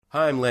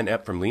Hi, I'm Len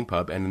Epp from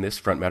LeanPub, and in this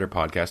Front Matter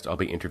podcast, I'll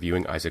be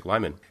interviewing Isaac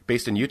Lyman.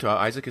 Based in Utah,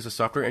 Isaac is a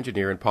software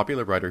engineer and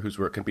popular writer whose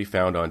work can be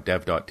found on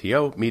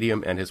dev.to,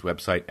 Medium, and his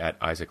website at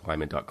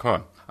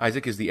isaaclyman.com.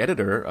 Isaac is the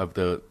editor of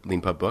the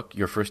LeanPub book,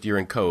 Your First Year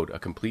in Code, a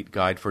complete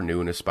guide for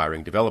new and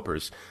aspiring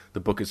developers. The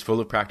book is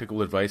full of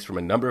practical advice from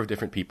a number of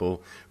different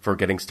people for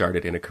getting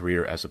started in a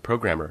career as a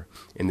programmer.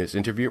 In this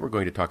interview, we're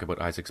going to talk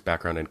about Isaac's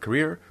background and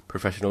career,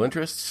 professional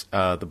interests,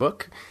 the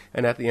book,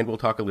 and at the end, we'll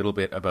talk a little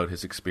bit about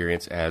his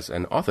experience as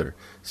an author.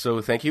 So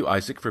thank you,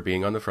 Isaac, for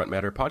being on the Front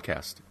Matter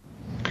podcast.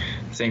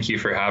 Thank you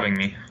for having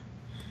me.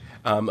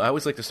 I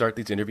always like to start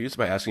these interviews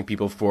by asking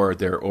people for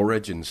their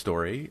origin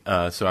story.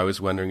 So I was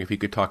wondering if you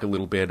could talk a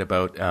little bit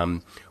about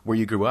where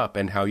you grew up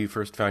and how you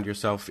first found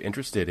yourself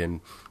interested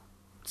in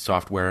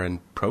software and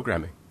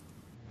programming.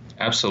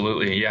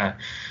 Absolutely, yeah.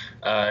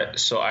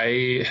 So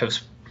I have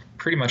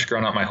pretty much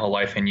grown up my whole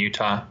life in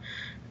Utah,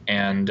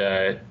 and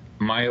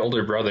my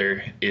older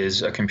brother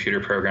is a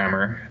computer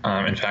programmer.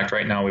 In fact,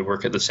 right now we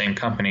work at the same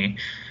company.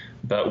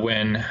 But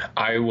when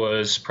I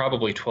was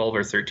probably 12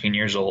 or 13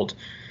 years old,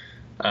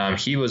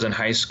 he was in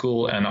high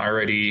school and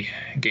already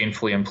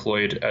gainfully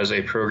employed as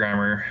a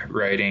programmer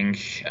writing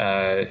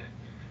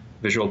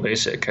Visual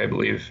Basic, I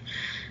believe.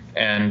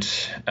 And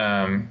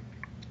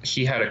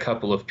he had a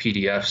couple of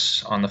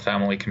PDFs on the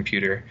family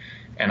computer,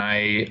 and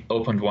I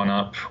opened one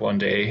up one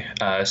day.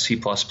 C++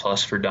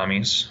 for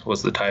Dummies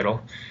was the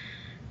title.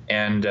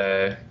 And,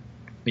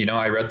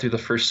 I read through the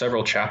first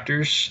several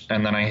chapters,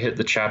 and then I hit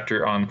the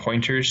chapter on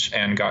pointers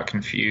and got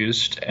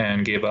confused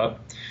and gave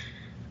up.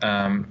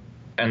 And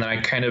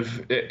then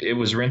it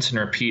was rinse and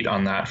repeat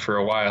on that for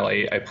a while.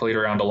 I played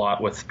around a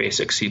lot with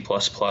basic C++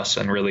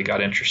 and really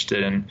got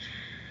interested in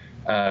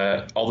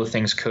all the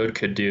things code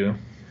could do.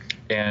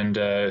 And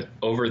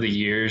over the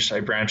years, I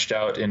branched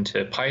out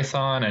into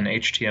Python and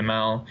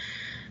HTML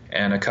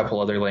and a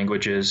couple other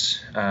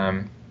languages.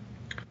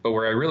 But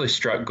where I really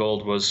struck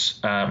gold was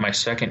my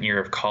second year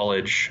of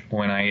college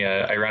when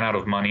I ran out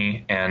of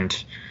money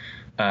and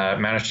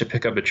managed to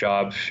pick up a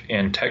job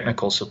in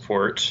technical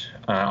support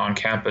on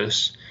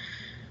campus.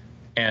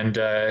 And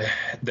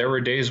there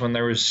were days when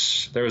there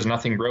was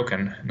nothing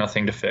broken,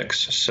 nothing to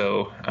fix.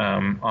 So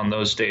on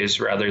those days,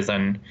 rather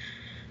than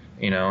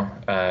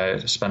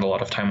spend a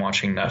lot of time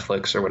watching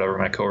Netflix or whatever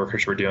my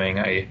coworkers were doing,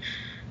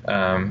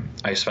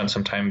 I spent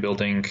some time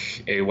building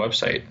a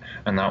website,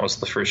 and that was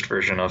the first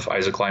version of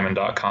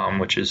isaaclyman.com,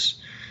 which is,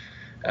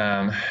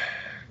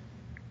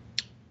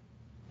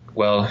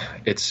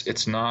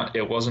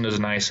 it wasn't as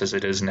nice as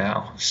it is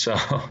now. So,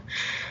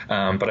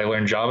 but I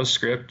learned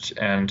JavaScript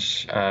and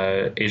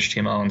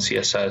HTML and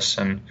CSS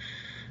and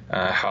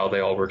how they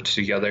all worked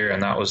together,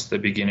 and that was the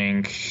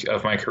beginning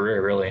of my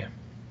career, really.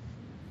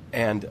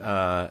 And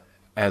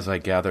as I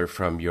gather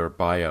from your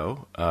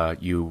bio,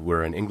 you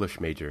were an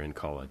English major in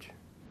college.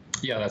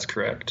 Yeah, that's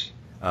correct.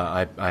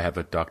 I have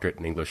a doctorate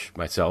in English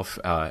myself,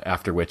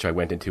 after which I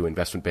went into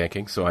investment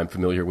banking, so I'm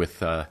familiar with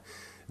the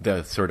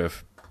sort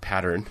of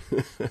pattern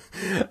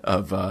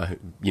of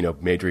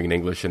majoring in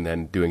English and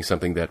then doing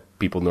something that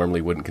people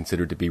normally wouldn't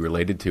consider to be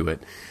related to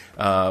it.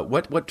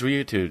 What drew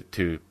you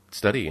to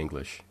study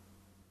English?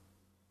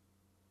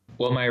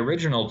 Well, my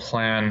original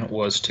plan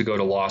was to go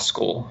to law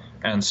school,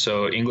 and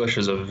so English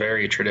is a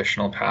very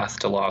traditional path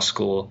to law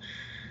school.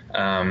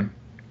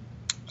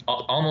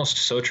 Almost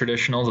so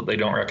traditional that they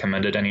don't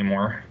recommend it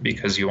anymore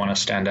because you want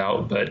to stand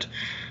out. But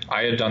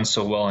I had done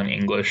so well in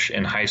English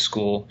in high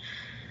school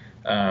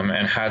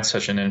and had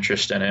such an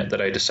interest in it that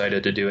I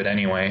decided to do it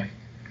anyway.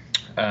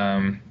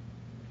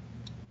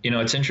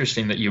 It's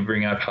interesting that you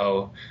bring up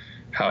how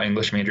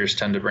English majors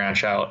tend to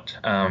branch out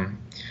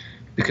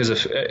because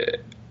if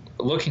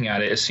looking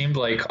at it, it seemed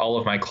like all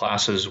of my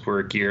classes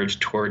were geared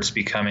towards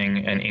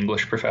becoming an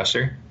English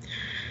professor,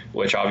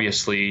 which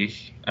obviously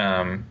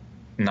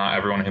not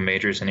everyone who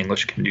majors in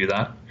English can do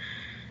that.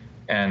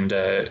 And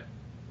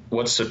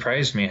what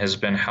surprised me has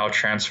been how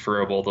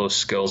transferable those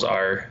skills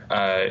are.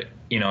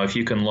 If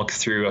you can look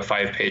through a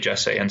 5-page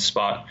essay and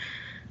spot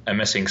a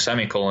missing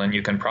semicolon,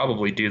 you can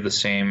probably do the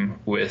same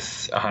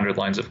with 100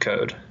 lines of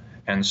code.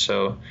 And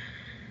so,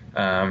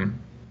 and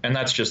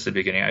that's just the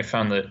beginning. I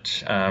found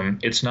that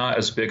it's not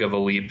as big of a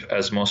leap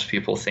as most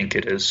people think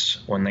it is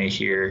when they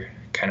hear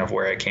kind of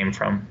where I came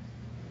from.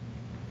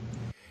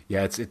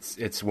 Yeah,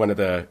 it's one of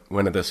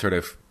the sort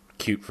of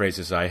cute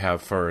phrases I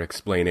have for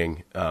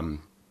explaining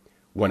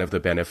one of the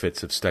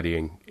benefits of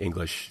studying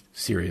English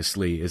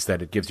seriously is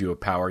that it gives you a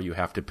power you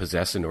have to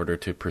possess in order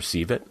to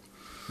perceive it.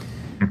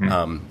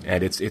 Mm-hmm.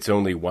 And it's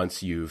only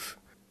once you've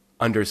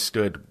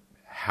understood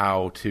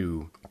how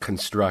to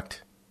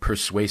construct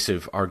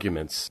persuasive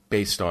arguments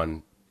based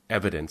on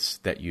evidence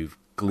that you've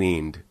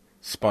gleaned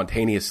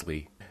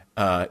spontaneously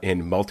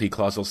in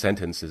multi-clausal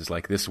sentences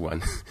like this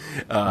one,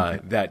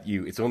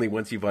 it's only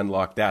once you've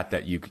unlocked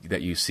that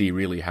you see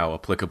really how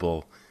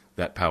applicable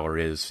that power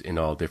is in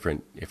all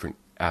different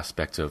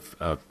aspects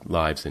of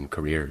lives and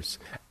careers.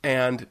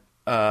 And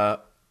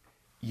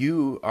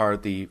you are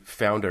the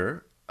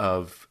founder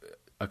of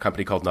a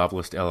company called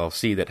Novelist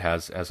LLC that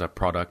has as a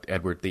product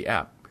Edward the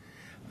App.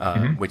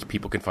 which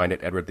people can find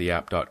at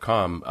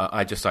edwardtheapp.com.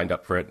 I just signed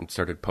up for it and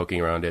started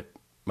poking around it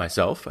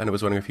myself, and I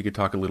was wondering if you could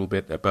talk a little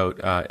bit about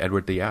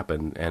Edward the App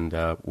and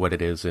what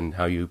it is and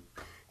how you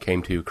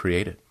came to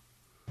create it.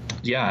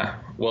 Yeah,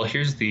 well,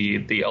 here's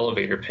the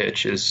elevator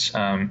pitch is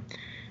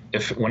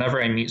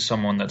whenever I meet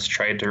someone that's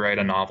tried to write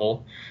a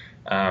novel,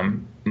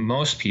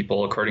 most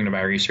people, according to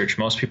my research,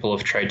 most people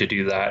have tried to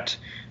do that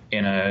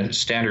in a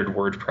standard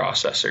word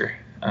processor.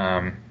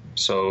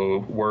 So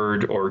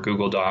Word or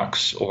Google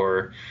Docs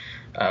or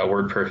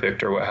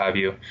WordPerfect or what have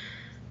you.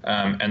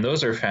 And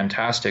those are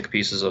fantastic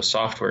pieces of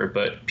software,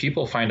 but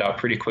people find out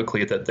pretty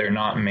quickly that they're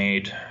not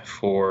made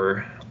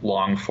for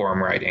long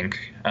form writing.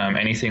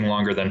 Anything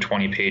longer than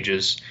 20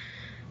 pages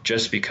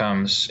just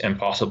becomes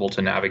impossible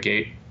to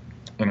navigate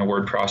in a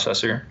word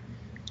processor.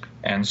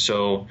 And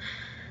so,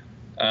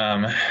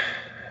 one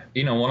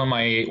of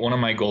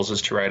my goals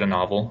is to write a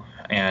novel,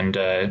 and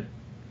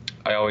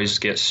I always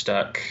get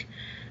stuck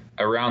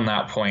around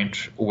that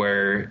point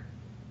where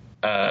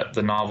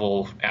the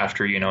novel,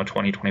 after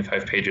 20,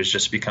 25 pages,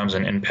 just becomes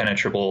an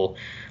impenetrable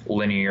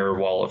linear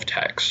wall of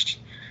text.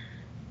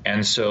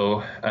 And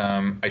so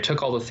I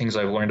took all the things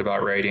I've learned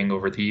about writing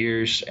over the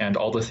years and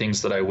all the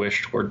things that I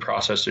wished word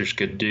processors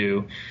could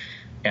do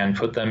and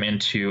put them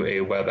into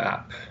a web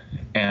app.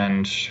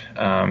 And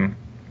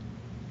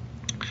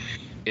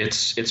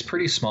it's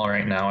pretty small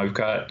right now. I've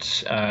got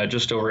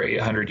just over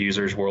 800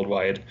 users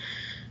worldwide.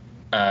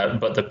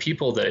 But the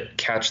people that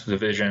catch the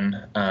vision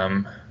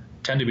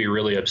tend to be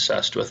really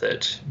obsessed with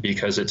it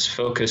because it's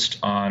focused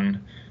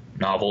on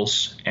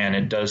novels and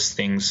it does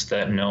things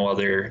that no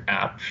other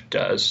app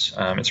does.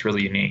 It's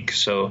really unique.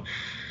 So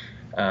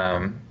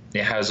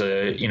it has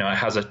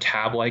a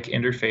tab-like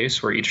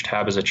interface where each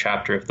tab is a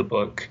chapter of the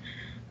book,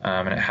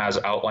 and it has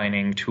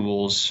outlining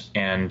tools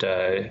and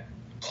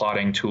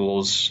plotting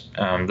tools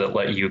that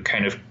let you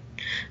kind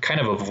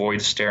of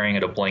avoid staring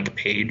at a blank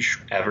page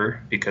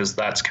ever, because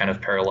that's kind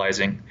of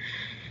paralyzing.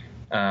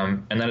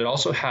 And then it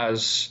also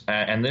has,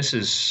 and this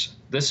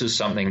is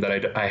something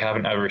that I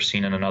haven't ever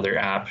seen in another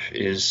app,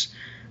 is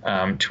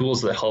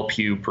tools that help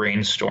you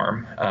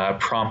brainstorm,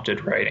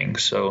 prompted writing.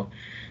 So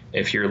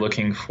if you're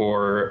looking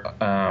for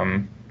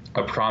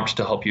a prompt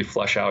to help you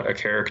flesh out a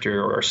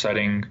character or a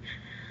setting,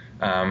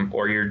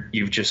 or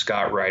you've just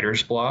got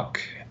writer's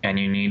block and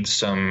you need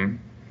some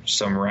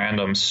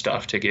random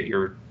stuff to get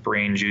your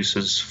brain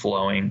juices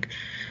flowing,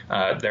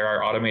 there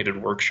are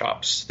automated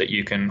workshops that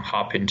you can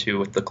hop into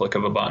with the click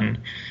of a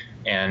button,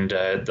 and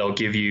they'll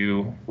give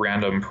you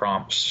random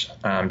prompts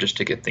just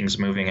to get things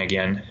moving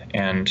again.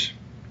 And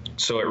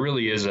so it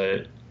really is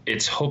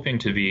it's hoping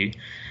to be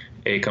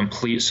a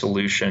complete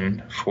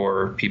solution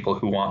for people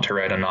who want to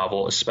write a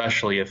novel,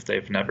 especially if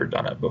they've never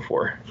done it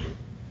before.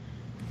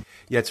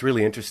 Yeah, it's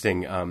really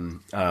interesting.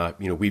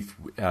 We've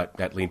at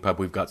LeanPub,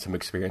 we've got some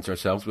experience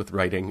ourselves with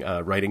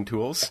writing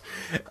tools,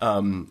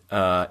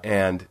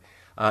 and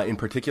in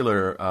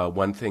particular,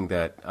 one thing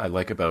that I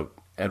like about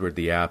Edward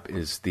the App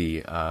is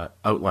the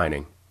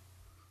outlining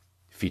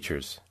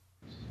features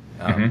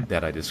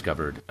that I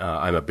discovered.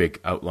 I'm a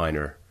big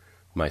outliner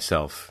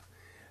myself.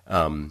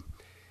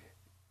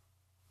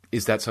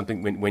 Is that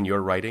something when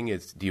you're writing?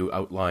 Do you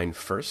outline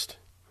first?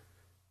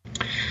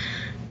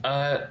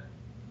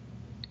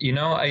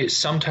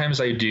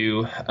 Sometimes I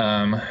do.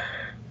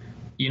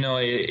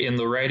 In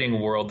the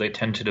writing world, they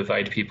tend to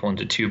divide people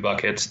into two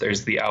buckets.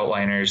 There's the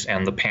outliners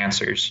and the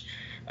pantsers.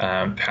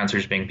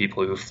 Pantsers being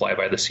people who fly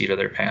by the seat of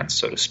their pants,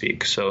 so to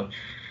speak. So,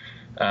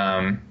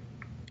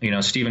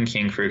 Stephen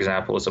King, for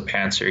example, is a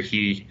pantser.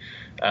 He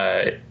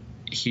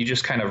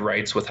just kind of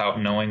writes without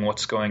knowing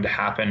what's going to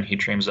happen. He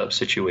dreams up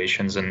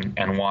situations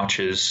and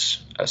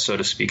watches, so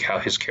to speak, how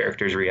his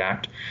characters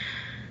react.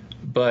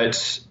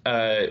 But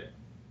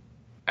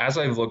as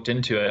I've looked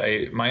into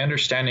it, my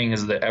understanding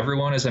is that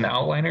everyone is an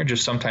outliner,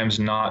 just sometimes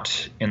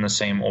not in the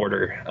same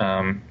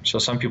order. So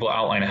some people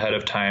outline ahead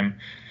of time,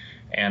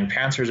 and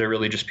pantsers are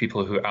really just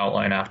people who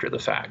outline after the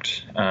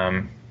fact.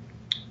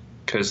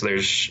 Because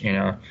there's,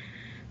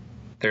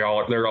 there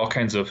are all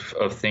kinds of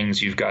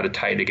things you've got to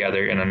tie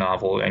together in a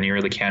novel, and you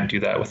really can't do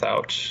that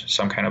without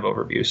some kind of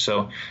overview.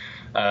 So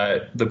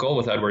the goal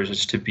with Edwards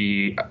is to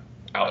be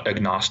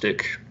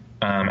agnostic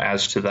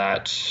as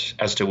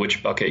to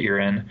which bucket you're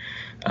in.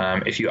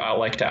 If you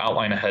like to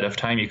outline ahead of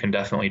time, you can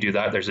definitely do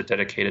that. There's a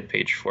dedicated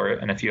page for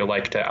it. And if you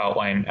like to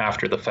outline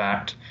after the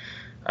fact,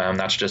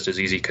 that's just as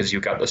easy, because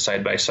you've got the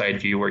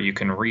side-by-side view where you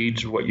can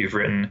read what you've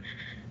written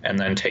and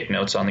then take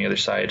notes on the other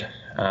side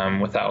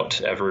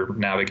without ever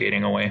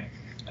navigating away.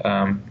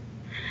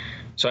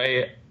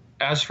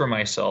 As for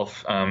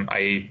myself,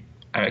 I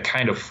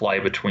kind of fly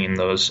between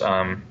those.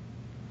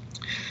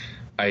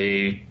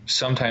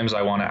 Sometimes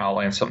I want to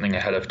outline something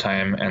ahead of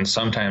time, and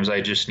sometimes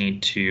I just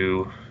need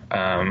to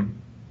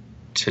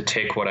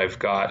take what I've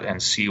got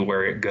and see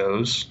where it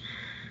goes.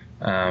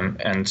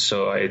 And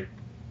so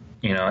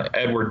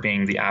Edward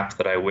being the app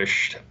that I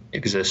wished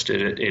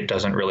existed, it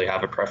doesn't really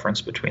have a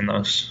preference between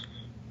those.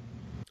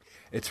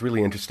 It's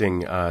really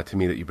interesting to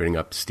me that you bring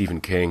up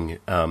Stephen King.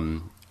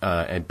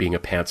 and being a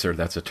pantser,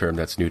 that's a term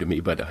that's new to me,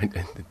 but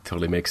it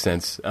totally makes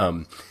sense.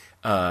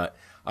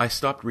 I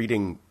stopped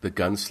reading the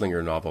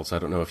Gunslinger novels. I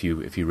don't know if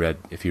you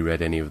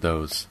read any of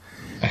those.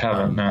 I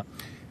haven't. No.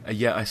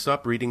 Yeah, I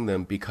stopped reading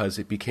them because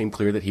it became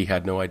clear that he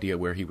had no idea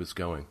where he was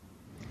going,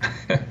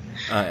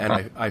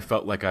 and I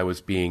felt like I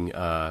was being,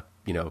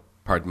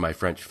 pardon my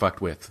French,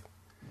 fucked with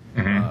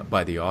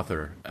by the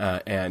author.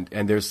 And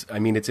there's, I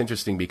mean, it's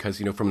interesting because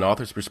from an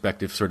author's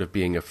perspective, sort of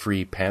being a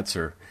free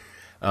pantser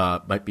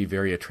might be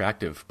very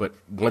attractive, but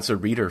once a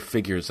reader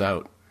figures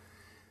out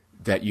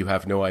that you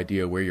have no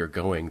idea where you're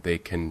going, they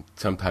can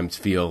sometimes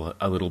feel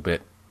a little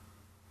bit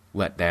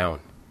let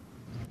down.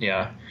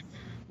 Yeah.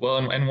 Well,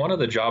 and one of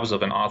the jobs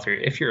of an author,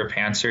 if you're a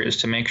pantser, is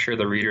to make sure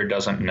the reader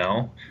doesn't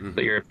know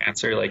that you're a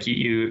pantser. Like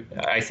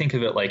I think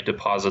of it like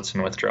deposits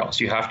and withdrawals.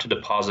 You have to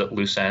deposit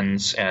loose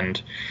ends and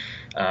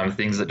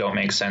things that don't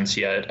make sense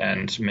yet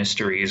and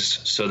mysteries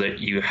so that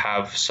you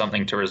have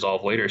something to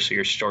resolve later so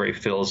your story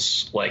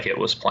feels like it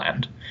was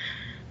planned.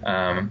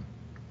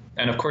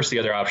 And of course, the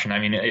other option, I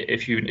mean,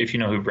 if you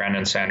know who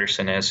Brandon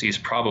Sanderson is, he's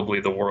probably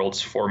the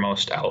world's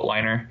foremost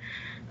outliner.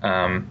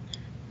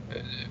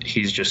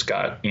 He's just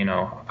got,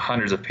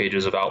 hundreds of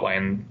pages of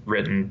outline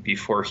written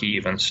before he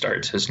even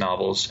starts his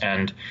novels.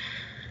 And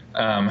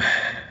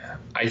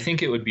I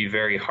think it would be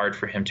very hard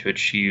for him to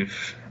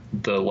achieve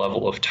the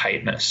level of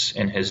tightness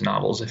in his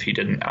novels if he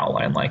didn't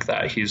outline like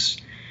that.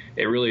 It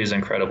really is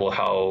incredible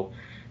how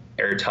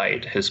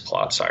airtight his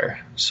plots are.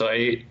 So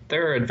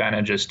there are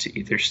advantages to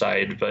either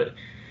side, but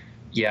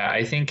yeah,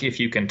 I think if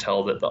you can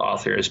tell that the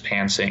author is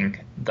pantsing,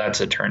 that's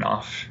a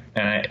turnoff.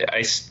 And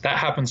that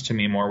happens to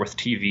me more with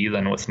TV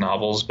than with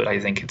novels, but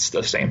I think it's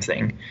the same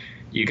thing.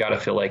 You got to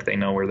feel like they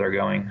know where they're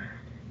going.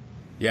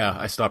 Yeah,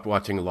 I stopped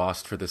watching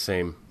Lost for the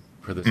same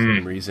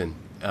reason.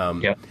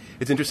 Yeah.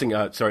 It's interesting.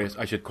 Sorry,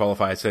 I should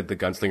qualify. I said the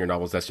Gunslinger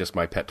novels. That's just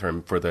my pet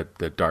term for the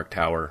Dark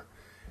Tower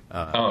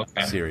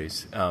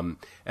series.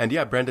 And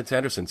yeah, Brandon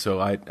Sanderson. So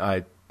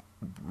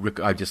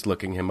I'm just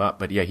looking him up,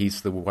 but yeah,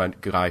 he's the one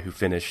guy who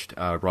finished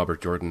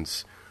Robert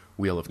Jordan's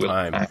Wheel of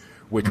Time,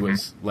 which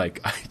was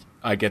like,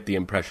 I get the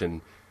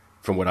impression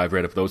from what I've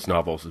read of those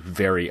novels,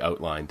 very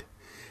outlined.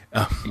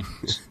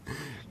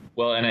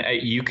 Well,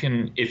 and you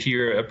can, if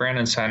you're a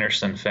Brandon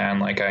Sanderson fan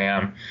like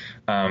I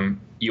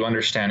am, you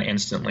understand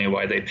instantly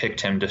why they picked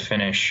him to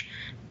finish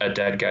a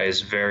Dead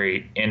Guy's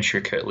very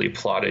intricately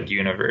plotted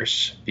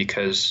universe,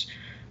 because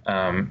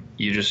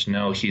you just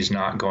know he's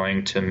not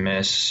going to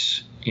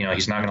miss.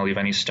 He's not going to leave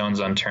any stones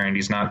unturned.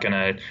 He's not going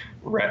to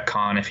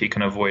retcon if he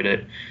can avoid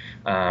it.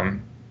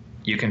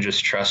 You can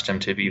just trust him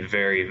to be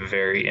very,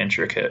 very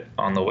intricate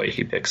on the way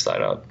he picks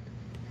that up.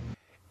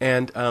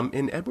 And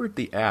in Edward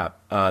the App,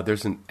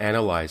 there's an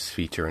analyze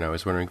feature, and I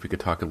was wondering if we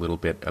could talk a little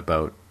bit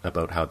about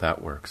how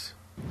that works.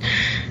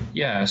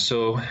 Yeah,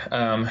 so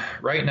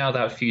right now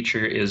that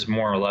feature is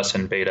more or less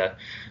in beta.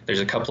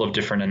 There's a couple of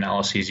different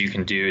analyses you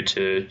can do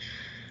to...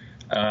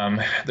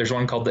 there's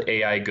one called the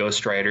AI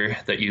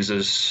Ghostwriter that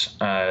uses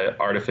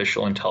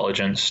artificial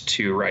intelligence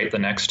to write the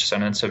next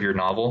sentence of your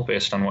novel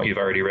based on what you've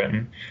already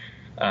written.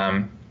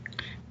 And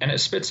it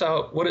spits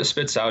out, what it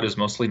spits out is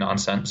mostly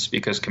nonsense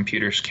because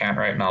computers can't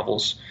write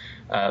novels.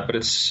 But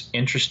it's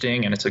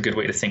interesting and it's a good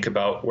way to think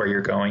about where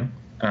you're going.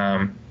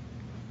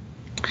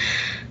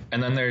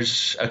 And then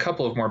there's a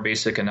couple of more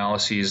basic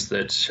analyses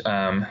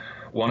that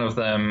one of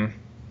them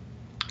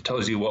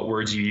tells you what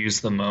words you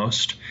use the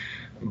most,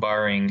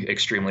 barring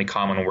extremely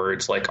common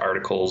words like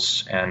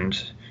articles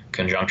and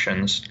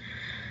conjunctions.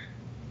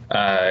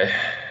 And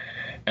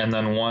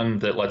then one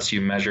that lets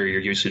you measure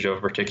your usage of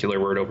a particular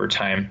word over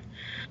time.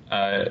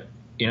 The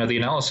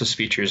analysis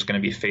feature is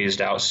going to be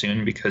phased out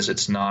soon because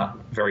it's not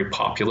very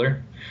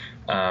popular,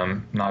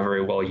 not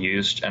very well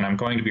used. And I'm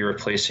going to be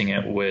replacing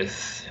it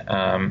with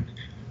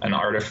an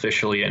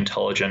artificially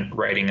intelligent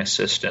writing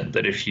assistant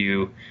that if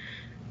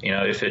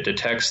it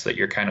detects that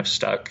you're kind of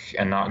stuck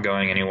and not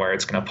going anywhere,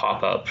 it's going to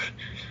pop up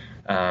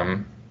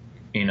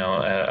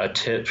a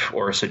tip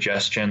or a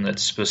suggestion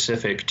that's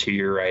specific to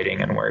your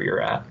writing and where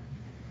you're at.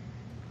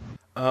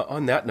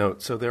 On that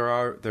note, so there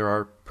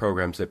are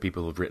programs that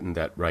people have written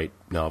that write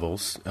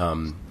novels.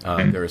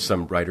 There are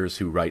some writers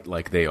who write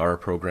like they are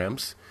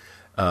programs,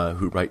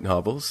 who write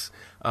novels.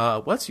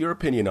 What's your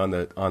opinion on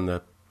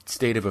the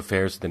state of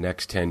affairs the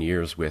next 10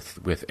 years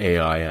with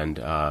AI and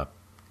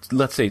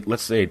let's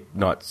say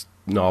not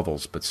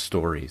novels but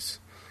stories?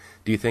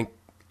 Do you think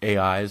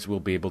AIs will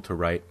be able to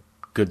write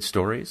good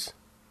stories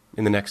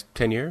in the next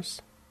 10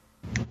 years?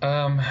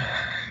 I'm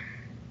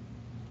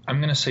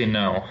going to say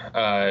no.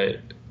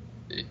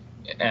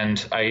 And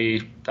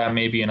that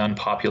may be an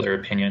unpopular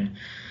opinion.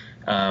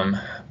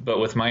 But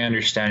with my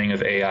understanding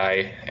of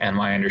AI and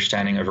my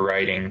understanding of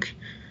writing,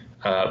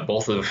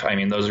 those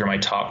are my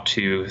top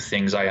two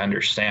things I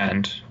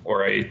understand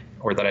or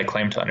that I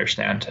claim to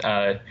understand.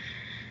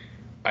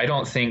 I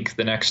don't think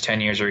the next 10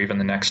 years or even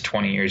the next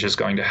 20 years is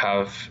going to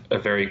have a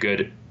very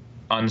good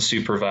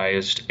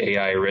unsupervised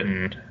AI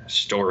written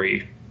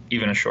story,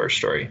 even a short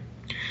story.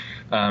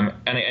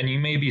 And you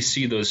maybe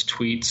see those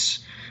tweets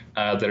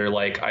that are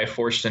like, I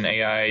forced an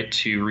AI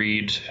to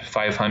read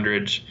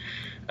 500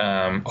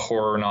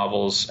 horror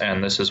novels,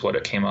 and this is what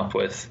it came up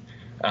with.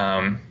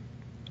 And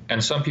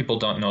some people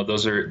don't know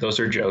those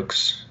are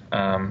jokes.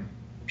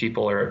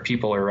 People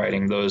are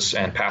writing those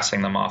and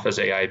passing them off as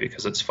AI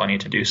because it's funny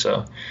to do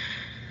so.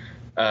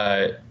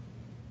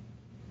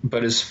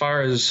 But as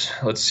far as,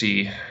 let's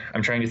see,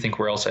 I'm trying to think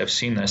where else I've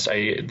seen this.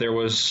 There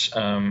was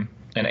an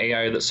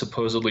AI that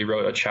supposedly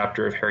wrote a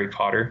chapter of Harry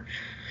Potter.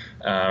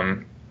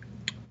 And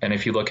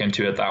if you look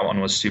into it, that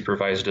one was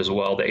supervised as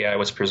well. The AI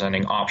was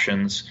presenting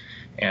options,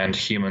 and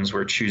humans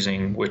were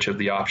choosing which of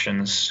the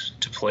options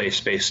to place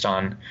based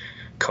on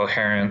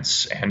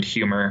coherence and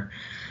humor.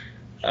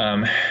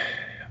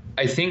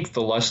 I think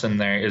the lesson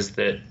there is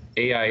that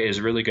AI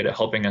is really good at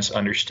helping us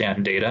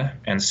understand data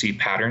and see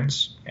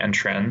patterns and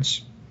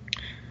trends.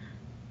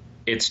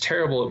 It's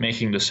terrible at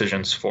making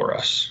decisions for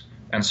us.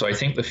 And so I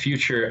think the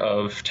future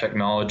of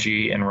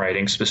technology and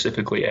writing,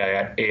 specifically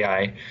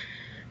AI,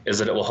 is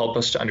that it will help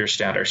us to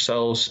understand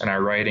ourselves and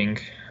our writing.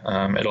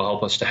 It'll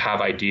help us to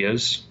have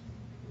ideas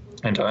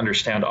and to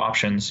understand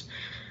options.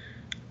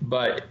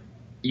 But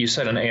you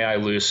set an AI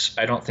loose,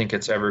 I don't think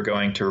it's ever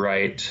going to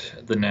write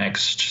the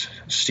next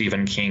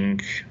Stephen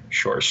King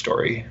short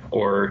story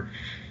or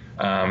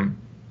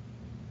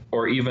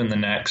even the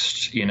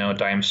next,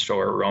 dime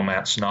store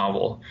romance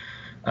novel.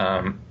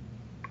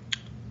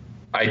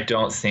 I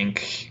don't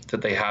think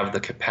that they have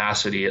the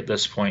capacity at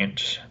this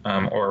point,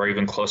 or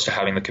even close to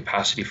having the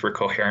capacity for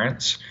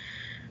coherence,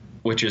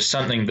 which is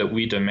something that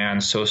we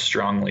demand so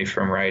strongly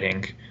from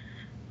writing.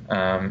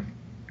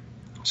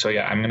 So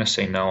yeah, I'm going to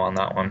say no on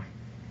that one.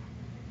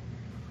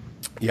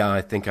 Yeah,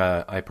 I think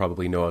I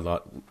probably know a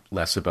lot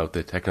less about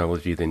the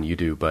technology than you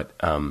do, but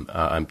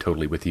I'm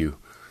totally with you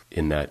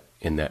in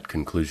that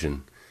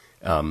conclusion.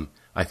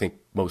 I think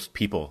most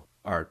people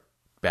are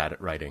bad at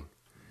writing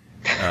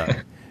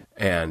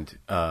and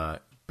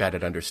bad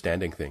at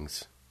understanding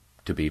things,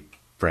 to be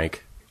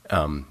frank.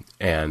 The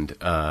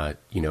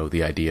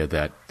idea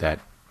that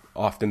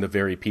often the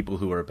very people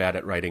who are bad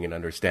at writing and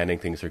understanding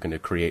things are going to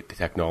create the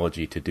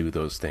technology to do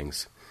those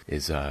things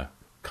is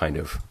kind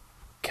of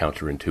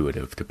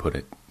counterintuitive, to put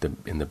it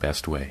in the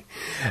best way.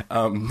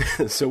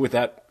 So with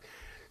that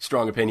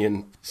strong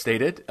opinion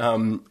stated,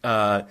 you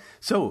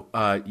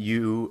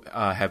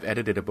have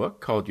edited a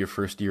book called Your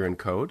First Year in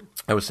Code.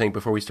 I was saying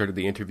before we started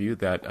the interview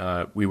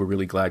that we were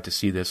really glad to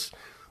see this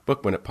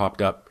book when it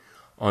popped up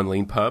on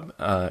LeanPub.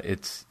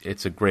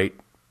 It's a great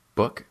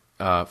book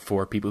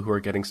for people who are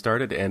getting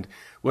started, and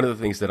one of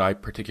the things that I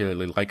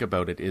particularly like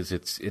about it is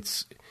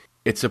its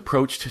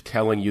approach to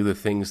telling you the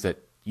things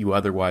that you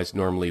otherwise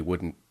normally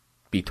wouldn't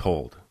be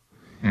told.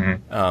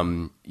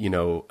 Mm-hmm.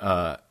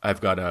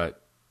 I've got a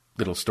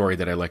little story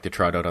that I like to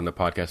trot out on the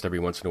podcast every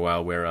once in a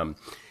while where,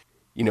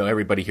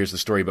 everybody hears the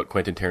story about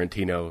Quentin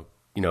Tarantino,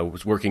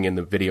 was working in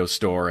the video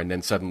store and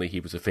then suddenly he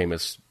was a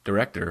famous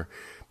director,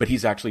 but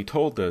he's actually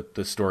told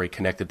the story,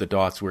 connected the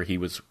dots where he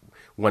was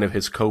one of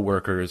his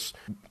coworkers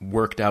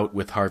worked out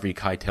with Harvey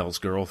Keitel's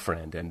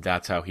girlfriend, and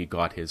that's how he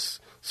got his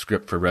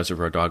script for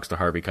Reservoir Dogs to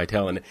Harvey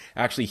Keitel. And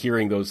actually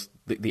hearing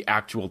the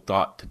actual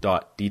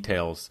dot-to-dot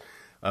details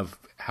of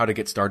how to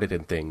get started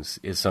in things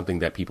is something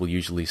that people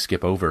usually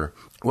skip over.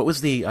 What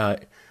was the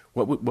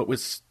what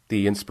was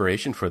the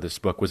inspiration for this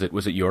book? Was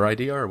it your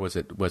idea, or was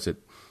it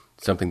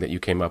something that you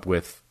came up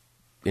with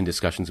in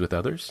discussions with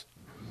others?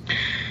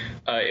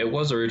 It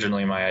was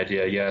originally my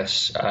idea,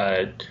 yes.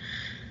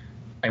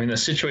 The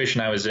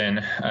situation I was in,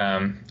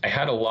 I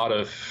had a lot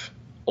of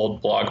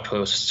old blog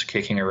posts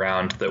kicking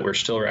around that were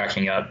still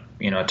racking up,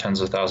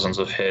 tens of thousands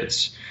of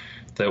hits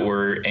that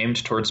were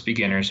aimed towards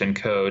beginners in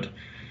code.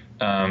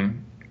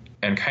 And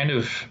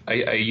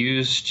I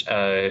used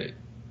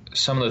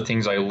some of the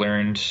things I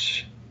learned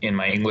in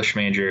my English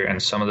major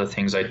and some of the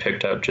things I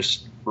picked up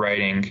just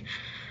writing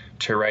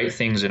to write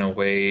things in a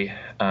way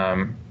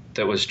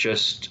that was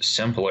just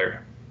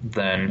simpler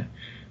than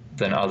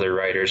other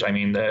writers.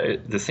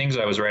 The things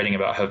I was writing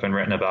about have been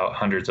written about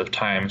hundreds of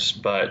times,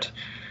 but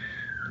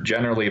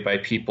generally by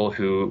people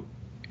who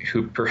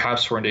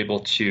perhaps weren't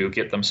able to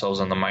get themselves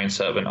in the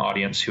mindset of an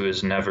audience who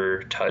has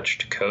never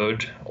touched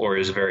code or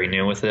is very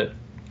new with it.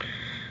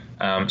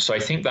 So I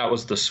think that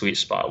was the sweet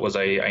spot. Was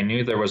I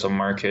knew there was a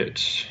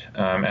market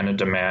and a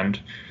demand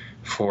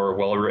for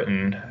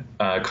well-written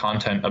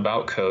content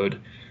about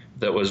code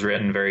that was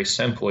written very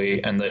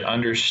simply and that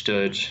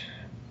understood,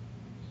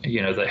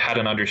 that had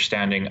an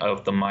understanding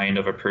of the mind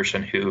of a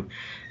person who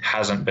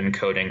hasn't been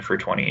coding for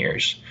 20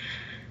 years.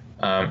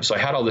 So I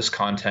had all this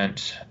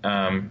content,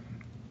 and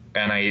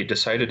I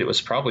decided it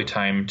was probably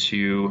time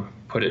to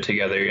put it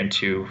together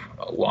into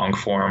a long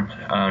form,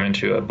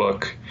 into a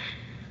book.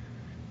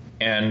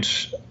 And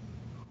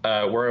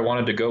where I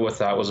wanted to go with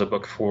that was a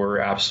book for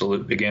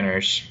absolute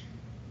beginners.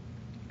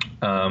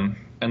 And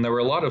there were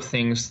a lot of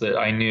things that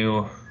I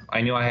know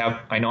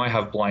I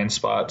have blind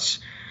spots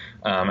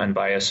and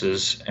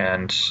biases,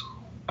 and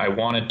I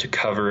wanted to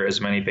cover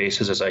as many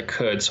bases as I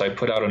could. So I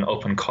put out an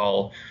open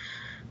call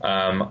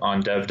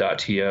on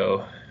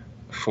dev.to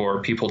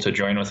for people to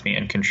join with me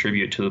and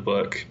contribute to the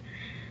book.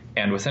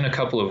 And within a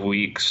couple of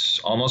weeks,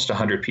 almost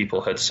 100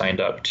 people had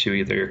signed up to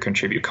either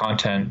contribute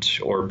content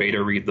or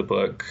beta read the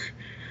book,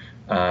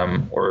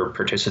 or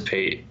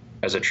participate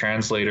as a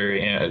translator,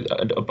 and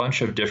a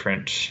bunch of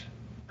different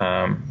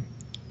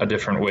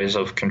ways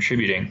of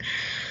contributing.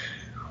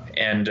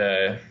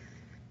 And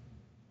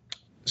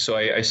so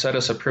I set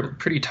us a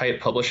pretty tight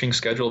publishing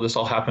schedule. This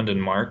all happened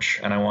in March,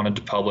 and I wanted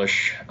to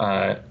publish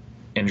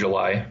in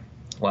July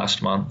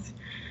last month.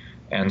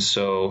 And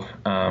so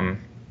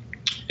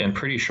in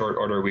pretty short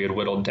order, we had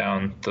whittled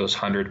down those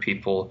 100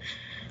 people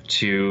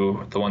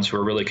to the ones who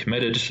were really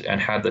committed and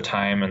had the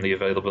time and the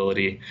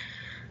availability.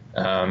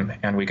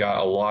 And we got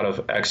a lot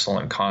of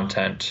excellent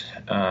content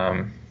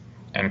and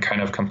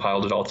kind of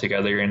compiled it all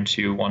together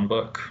into one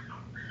book.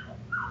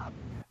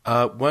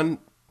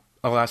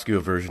 I'll ask you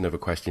a version of a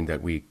question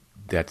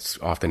that's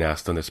often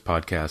asked on this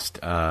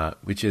podcast,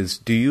 which is,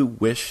 do you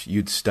wish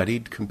you'd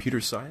studied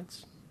computer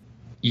science?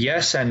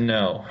 Yes and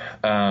no.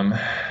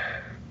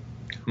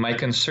 My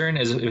concern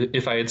is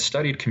if I had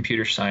studied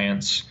computer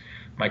science,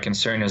 my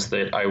concern is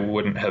that I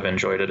wouldn't have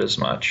enjoyed it as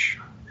much.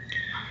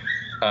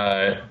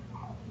 I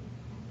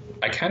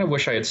kind of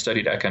wish I had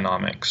studied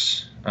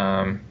economics,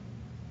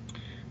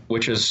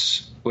 which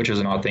is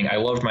an odd thing. I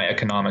loved my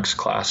economics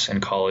class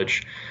in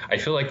college. I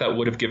feel like that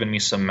would have given me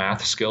some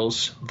math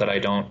skills that I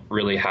don't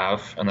really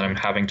have and that I'm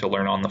having to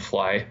learn on the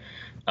fly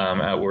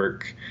at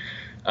work.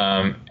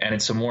 And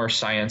it's a more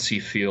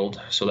sciencey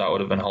field, so that would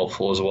have been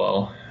helpful as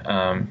well.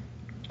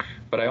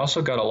 But I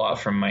also got a lot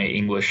from my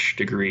English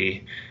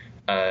degree,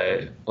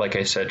 like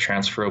I said,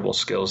 transferable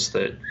skills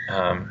that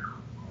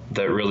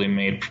really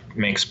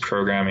makes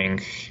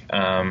programming,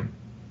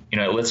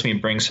 it lets me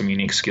bring some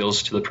unique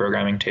skills to the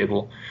programming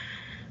table.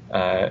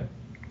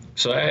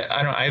 So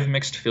I have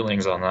mixed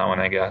feelings on that one,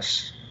 I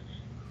guess.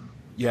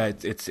 Yeah,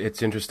 it's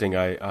interesting.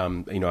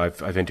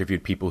 I've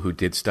interviewed people who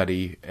did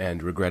study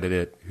and regretted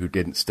it, who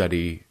didn't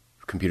study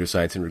computer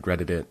science and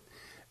regretted it,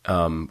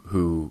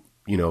 who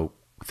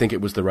think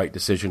it was the right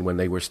decision when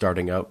they were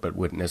starting out, but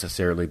wouldn't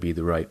necessarily be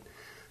the right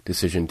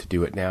decision to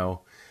do it now.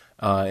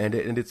 And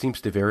it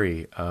seems to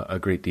vary a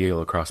great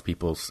deal across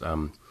people's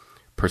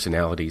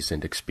personalities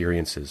and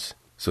experiences.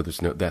 So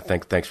there's no that.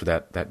 Thanks for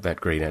that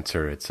great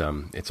answer. It's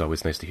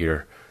always nice to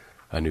hear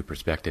a new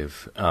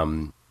perspective.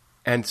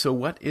 And so,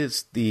 what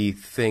is the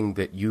thing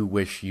that you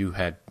wish you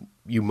had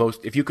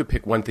if you could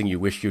pick one thing you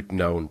wish you'd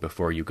known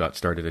before you got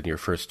started in your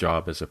first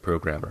job as a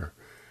programmer?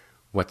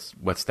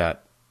 What's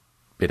that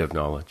bit of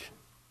knowledge?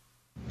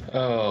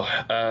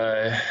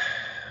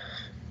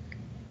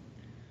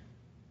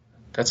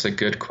 That's a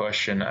good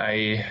question.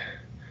 I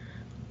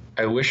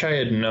wish I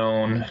had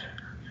known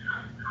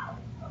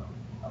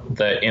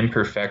that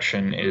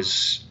imperfection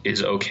is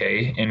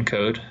okay in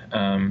code.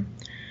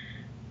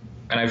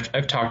 And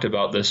I've talked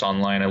about this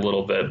online a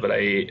little bit, but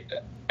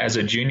as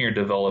a junior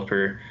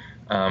developer,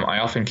 I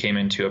often came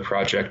into a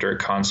project or a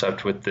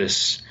concept with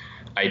this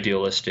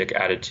idealistic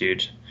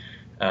attitude,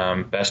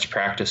 best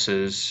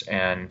practices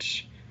and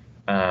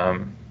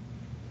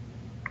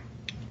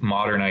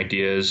modern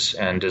ideas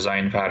and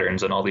design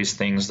patterns and all these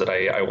things that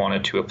I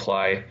wanted to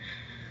apply.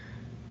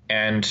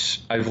 And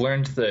I've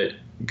learned that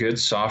good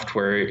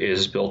software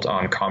is built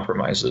on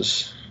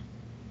compromises.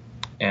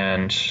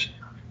 And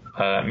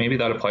maybe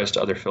that applies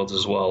to other fields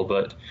as well,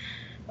 but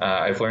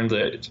I've learned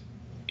that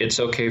it's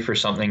okay for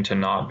something to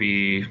not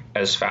be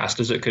as fast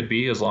as it could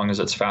be as long as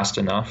it's fast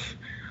enough.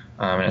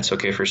 And it's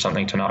okay for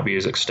something to not be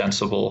as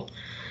extensible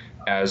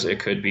as it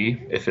could be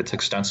if it's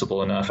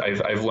extensible enough.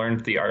 I've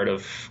learned the art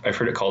of, I've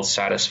heard it called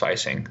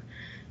satisficing,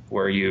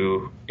 where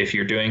if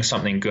you're doing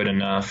something good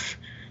enough,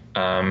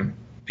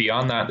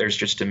 beyond that, there's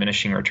just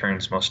diminishing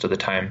returns most of the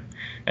time.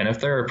 And if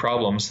there are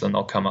problems, then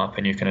they'll come up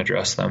and you can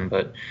address them.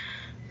 But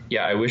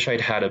yeah, I wish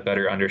I'd had a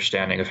better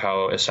understanding of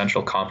how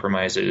essential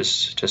compromise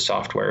is to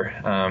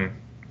software.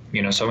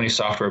 So many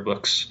software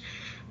books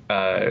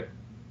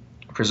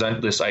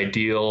present this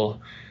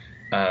ideal,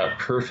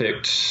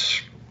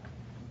 perfect,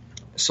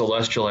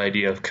 celestial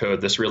idea of code,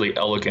 this really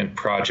elegant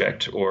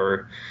project,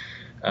 or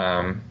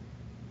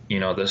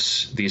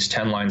these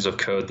 10 lines of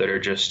code that are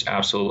just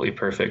absolutely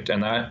perfect.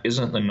 And that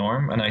isn't the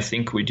norm. And I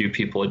think we do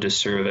people a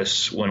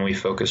disservice when we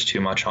focus too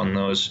much on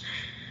those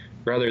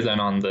rather than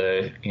on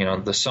the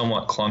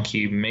somewhat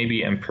clunky,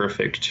 maybe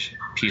imperfect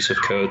piece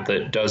of code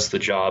that does the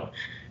job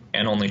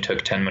and only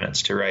took 10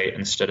 minutes to write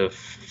instead of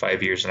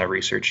 5 years in a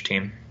research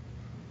team.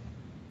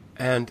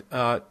 And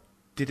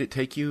did it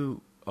take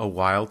you a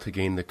while to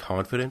gain the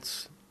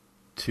confidence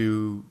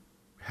to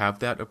have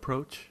that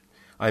approach?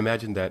 I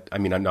imagine that,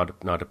 I'm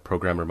not a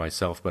programmer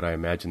myself, but I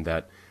imagine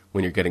that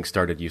when you're getting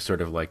started, you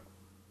sort of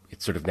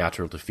it's sort of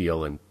natural to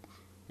feel and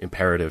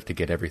imperative to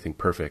get everything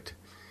perfect,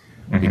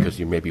 because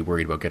you may be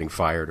worried about getting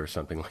fired or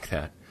something like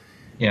that.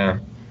 Yeah.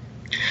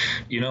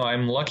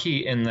 I'm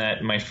lucky in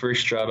that my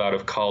first job out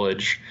of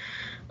college,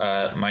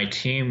 my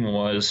team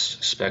was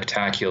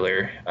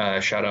spectacular.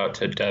 Shout out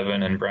to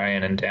Devin and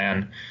Brian and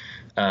Dan.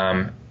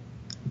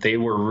 They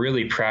were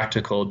really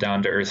practical,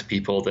 down-to-earth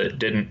people that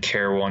didn't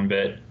care one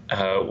bit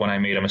when I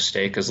made a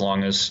mistake, as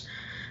long as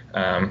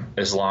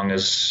as long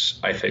as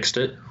I fixed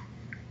it.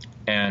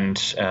 And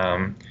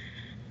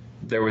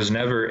there was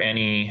never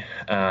any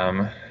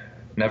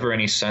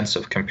sense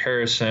of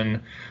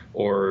comparison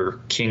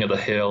or king of the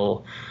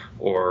hill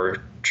or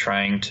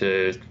trying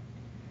to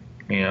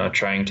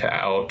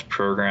out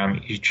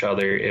program each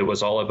other. It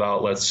was all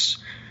about let's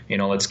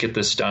get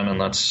this done and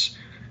let's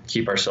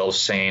keep ourselves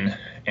sane.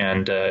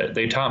 And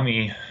they taught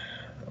me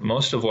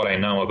most of what I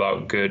know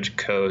about good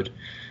code.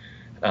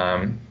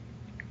 And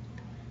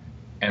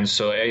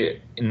so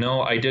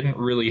I didn't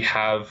really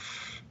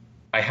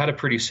I had a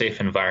pretty safe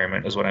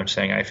environment is what I'm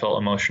saying. I felt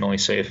emotionally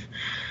safe.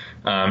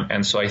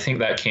 And so I think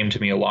that came to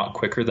me a lot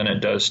quicker than it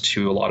does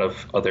to a lot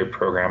of other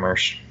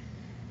programmers.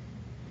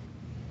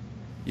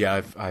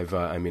 Yeah,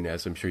 I mean,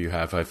 as I'm sure you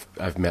have,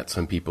 I've met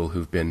some people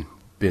who've been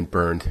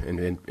burned,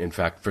 and in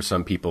fact, for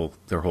some people,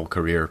 their whole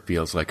career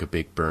feels like a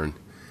big burn,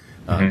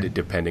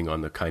 depending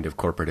on the kind of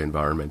corporate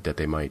environment that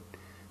they might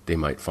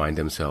find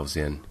themselves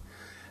in.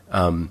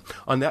 On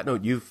that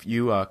note, you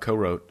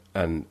co-wrote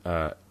an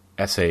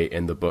essay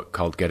in the book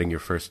called "Getting Your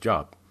First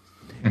Job."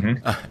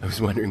 Mm-hmm. I was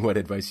wondering what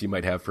advice you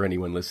might have for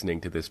anyone listening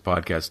to this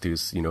podcast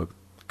who's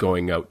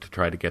going out to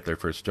try to get their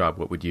first job.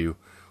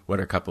 What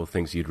are a couple of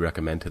things you'd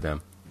recommend to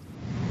them?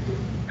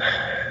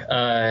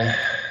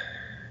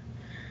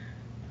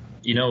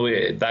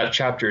 That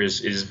chapter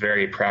is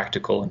very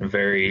practical and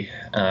very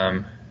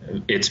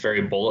it's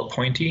very bullet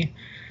pointy,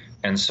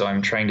 and so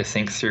I'm trying to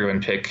think through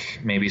and pick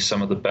maybe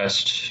some of the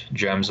best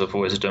gems of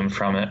wisdom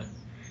from it.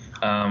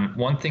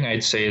 One thing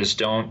I'd say is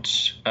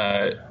don't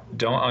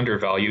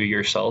undervalue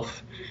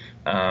yourself,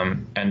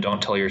 and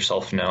don't tell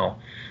yourself no.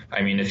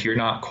 I mean, if you're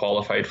not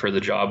qualified for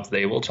the job,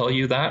 they will tell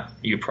you that.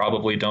 You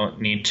probably don't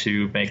need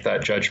to make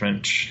that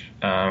judgment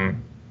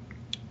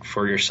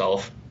for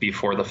yourself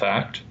before the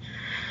fact.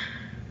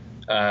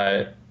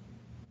 And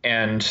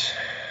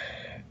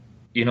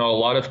a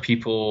lot of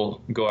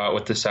people go out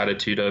with this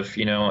attitude of,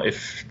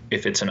 if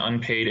it's an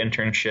unpaid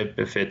internship,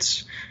 if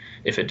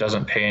it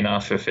doesn't pay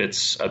enough, if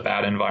it's a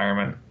bad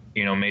environment,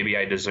 maybe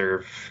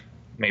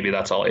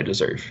that's all I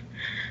deserve.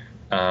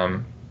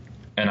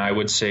 And I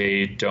would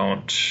say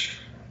don't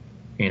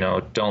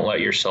let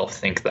yourself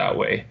think that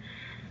way.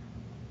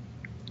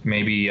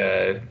 Maybe,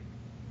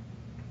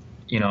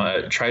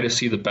 try to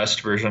see the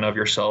best version of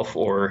yourself,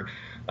 or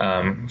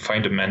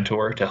find a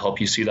mentor to help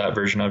you see that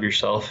version of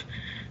yourself.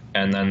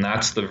 And then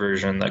that's the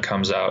version that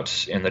comes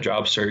out in the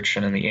job search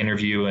and in the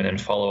interview and in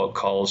follow-up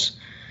calls,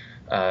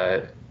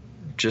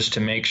 just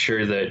to make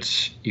sure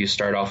that you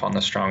start off on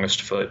the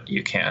strongest foot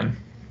you can.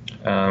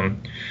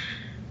 And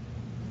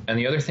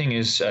the other thing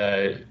is,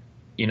 don't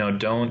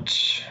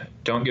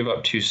give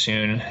up too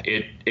soon.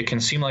 It can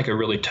seem like a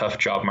really tough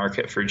job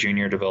market for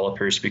junior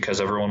developers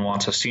because everyone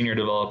wants a senior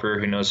developer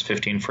who knows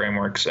 15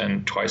 frameworks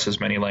and twice as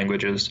many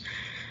languages,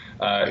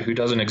 who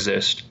doesn't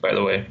exist, by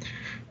the way.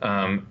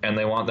 And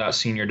they want that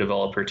senior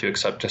developer to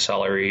accept a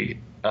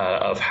salary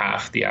of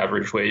half the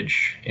average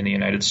wage in the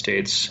United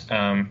States.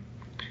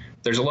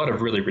 There's a lot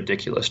of really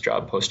ridiculous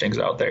job postings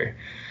out there,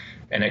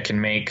 and it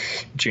can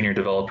make junior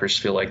developers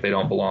feel like they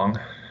don't belong.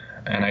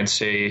 And I'd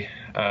say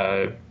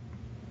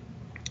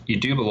you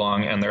do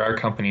belong, and there are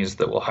companies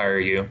that will hire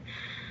you,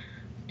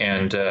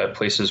 and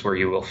places where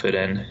you will fit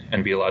in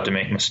and be allowed to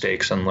make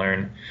mistakes and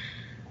learn.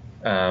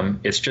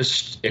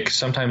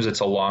 Sometimes it's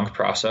a long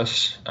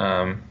process.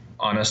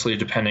 Honestly,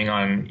 depending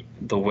on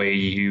the way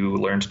you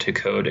learned to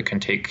code, it can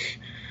take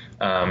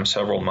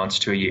several months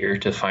to a year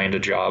to find a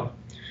job.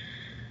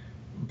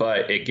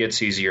 But it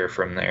gets easier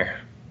from there.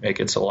 It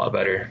gets a lot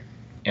better.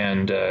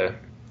 And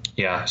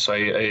so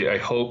I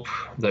hope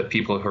that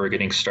people who are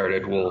getting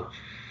started will,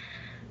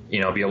 be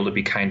able to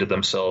be kind to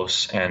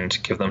themselves and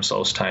give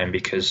themselves time,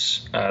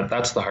 because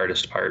that's the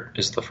hardest part,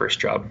 is the first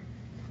job.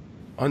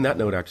 On that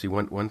note, actually,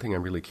 one thing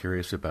I'm really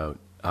curious about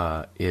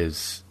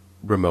is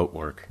remote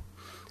work.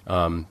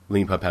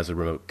 LeanPub has a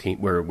remote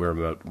team. We're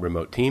a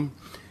remote team.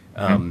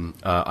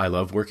 I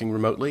love working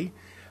remotely,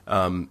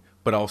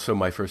 but also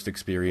my first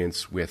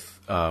experience with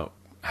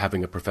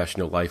having a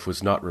professional life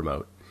was not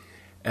remote.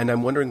 And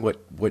I'm wondering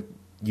what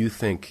you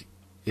think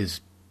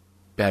is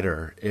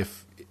better.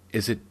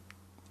 Is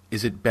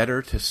it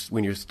better to,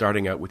 when you're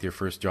starting out with your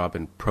first job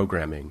in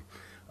programming,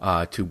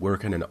 to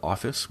work in an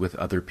office with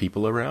other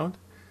people around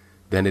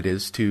than it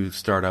is to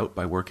start out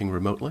by working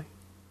remotely?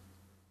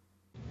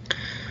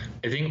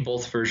 I think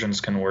both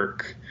versions can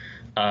work.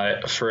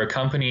 For a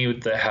company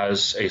that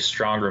has a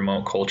strong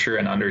remote culture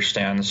and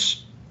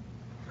understands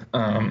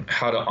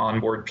how to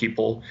onboard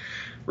people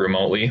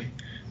remotely,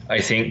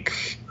 I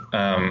think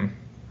a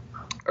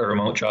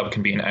remote job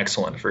can be an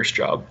excellent first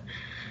job.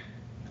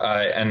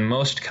 And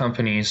most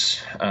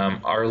companies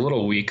are a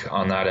little weak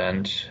on that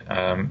end.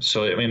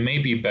 So it may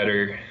be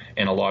better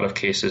in a lot of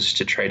cases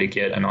to try to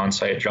get an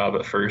on-site job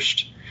at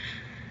first.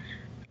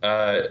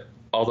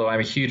 Although I'm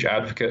a huge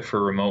advocate for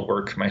remote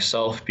work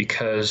myself,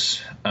 because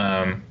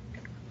I'm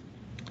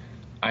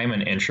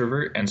an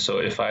introvert. And so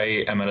if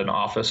I am at an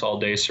office all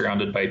day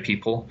surrounded by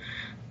people,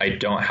 I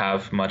don't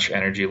have much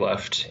energy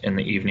left in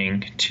the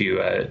evening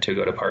to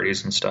go to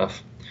parties and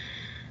stuff.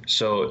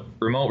 So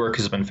remote work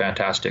has been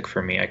fantastic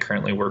for me. I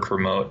currently work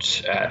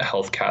remote at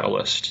Health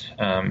Catalyst,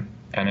 and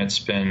it's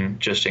been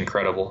just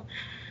incredible.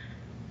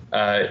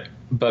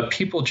 But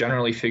people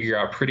generally figure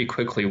out pretty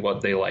quickly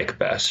what they like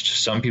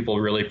best. Some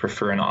people really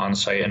prefer an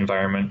on-site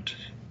environment,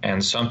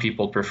 and some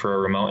people prefer a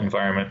remote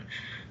environment.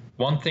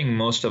 One thing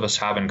most of us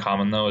have in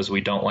common, though, is we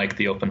don't like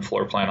the open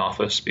floor plan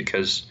office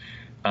because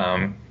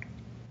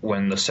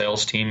when the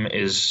sales team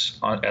is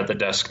at the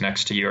desk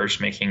next to yours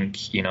making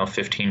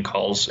 15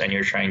 calls and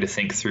you're trying to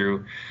think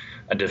through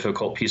a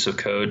difficult piece of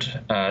code,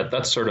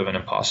 that's sort of an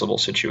impossible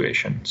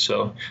situation.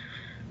 So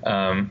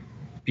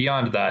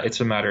beyond that, it's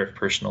a matter of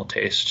personal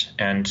taste,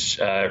 and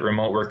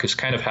remote work is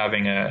kind of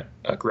having a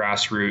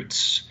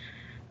grassroots.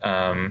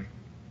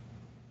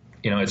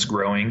 It's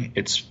growing.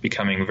 It's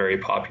becoming very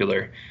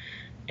popular.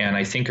 And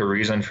I think a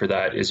reason for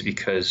that is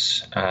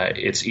because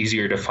it's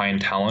easier to find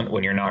talent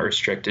when you're not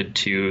restricted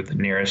to the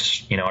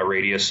nearest, a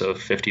radius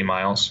of 50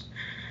 miles.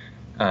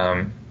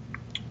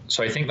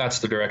 So I think that's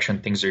the direction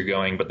things are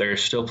going, but there are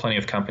still plenty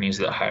of companies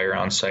that hire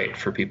on site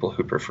for people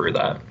who prefer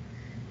that.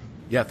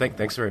 Yeah,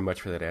 thanks very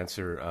much for that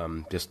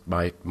answer. Just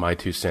my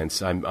 2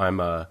 cents.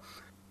 I'm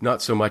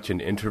not so much an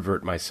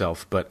introvert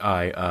myself, but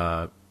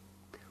I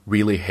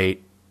really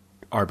hate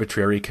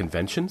arbitrary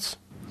conventions.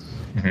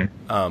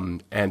 Mm-hmm.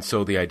 And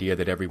so the idea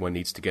that everyone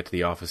needs to get to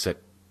the office at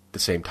the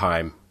same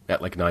time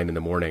at like 9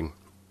 a.m,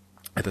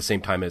 at the same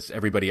time as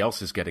everybody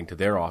else is getting to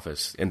their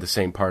office in the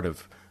same part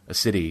of a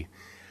city,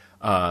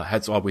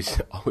 has always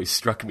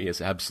struck me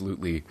as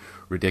absolutely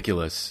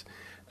ridiculous.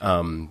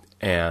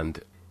 And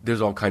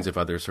there's all kinds of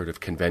other sort of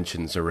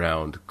conventions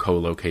around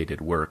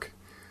co-located work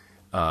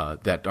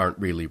that aren't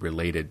really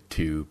related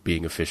to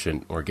being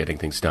efficient or getting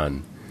things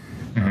done.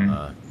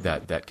 Mm-hmm.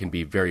 That can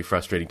be very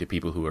frustrating to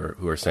people who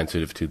are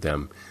sensitive to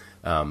them.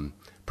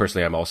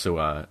 Personally,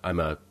 I'm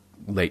a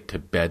late to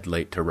bed,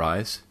 late to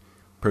rise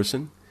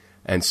person,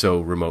 and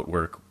so remote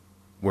work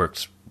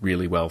works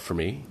really well for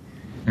me.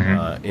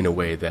 Mm-hmm. In a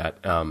way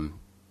that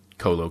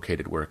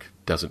co-located work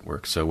doesn't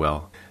work so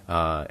well.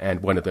 And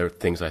one of the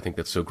things I think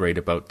that's so great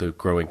about the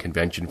growing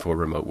convention for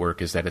remote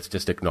work is that it's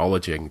just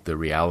acknowledging the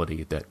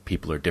reality that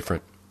people are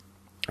different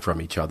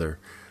from each other.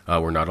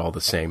 We're not all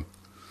the same.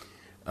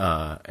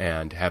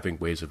 And having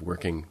ways of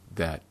working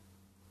that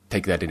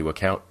take that into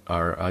account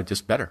are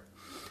just better.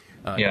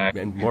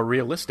 And more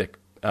realistic.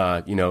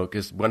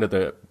 Because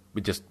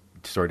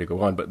sorry to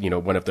go on, but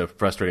one of the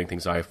frustrating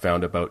things I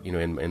found about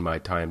in my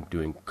time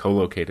doing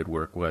co-located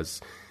work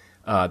was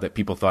that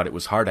people thought it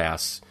was hard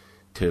ass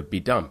to be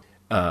dumb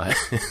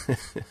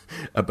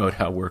about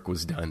how work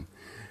was done.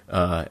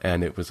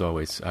 And I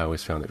always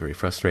found it very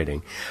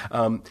frustrating.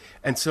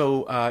 And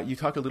so you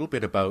talk a little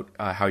bit about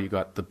how you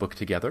got the book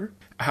together.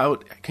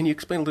 Can you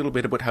explain a little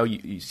bit about how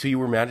you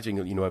were managing,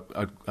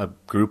 a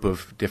group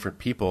of different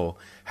people.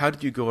 How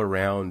did you go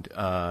around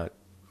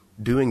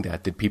doing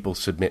that? Did people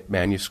submit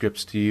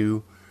manuscripts to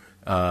you?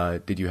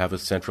 Did you have a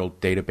central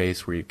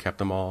database where you kept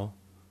them all?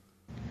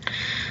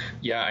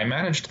 Yeah, I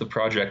managed the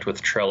project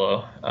with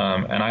Trello,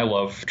 and I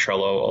love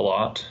Trello a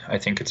lot. I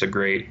think it's a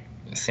great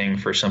thing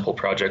for simple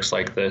projects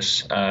like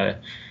this.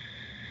 But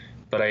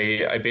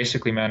I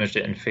basically managed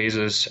it in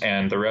phases,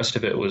 and the rest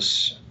of it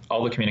was,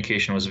 all the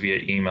communication was via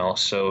email.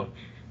 So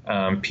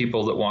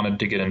people that wanted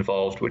to get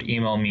involved would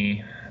email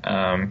me.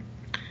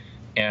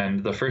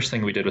 And the first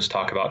thing we did was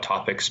talk about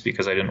topics,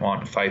 because I didn't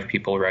want 5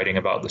 people writing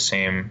the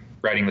same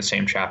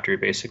chapter,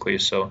 basically.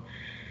 So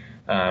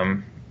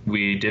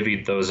we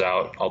divvied those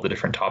out, all the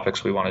different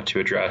topics we wanted to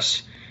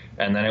address.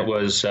 And then it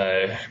was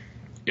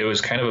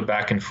kind of a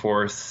back and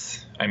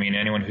forth. I mean,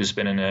 anyone who's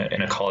been in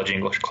a college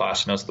English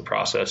class knows the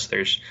process.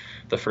 There's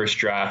the first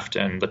draft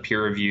and the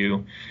peer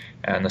review,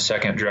 and the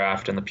second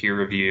draft and the peer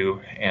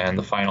review, and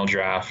the final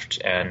draft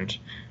and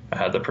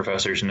the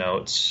professor's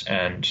notes.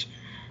 And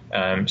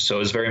so it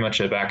was very much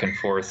a back and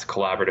forth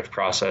collaborative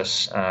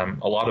process. A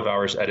lot of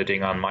hours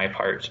editing on my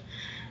part.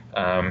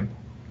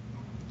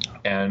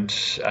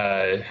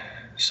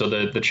 So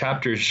the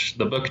chapters,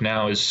 the book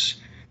now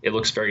it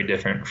looks very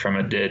different from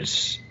it did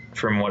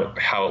from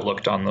how it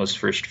looked on those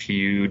first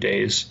few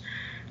days,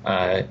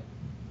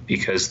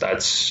 because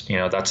that's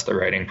the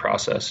writing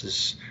process,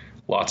 is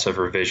lots of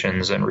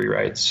revisions and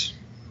rewrites.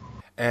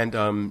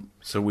 And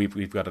so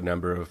we've got a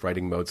number of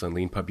writing modes on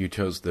LeanPub. You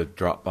chose the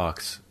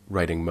Dropbox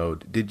writing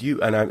mode. Did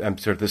you? And I'm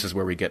sure this is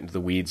where we get into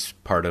the weeds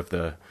part of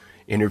the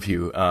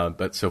interview.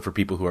 But so for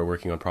people who are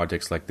working on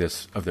projects like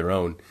this of their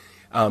own,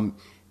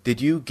 did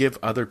you give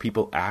other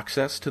people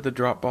access to the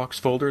Dropbox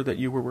folder that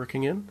you were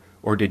working in,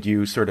 or did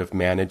you sort of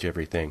manage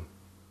everything?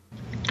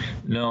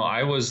 No,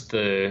 I was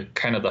the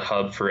kind of the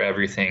hub for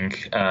everything.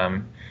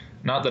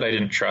 Not that I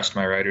didn't trust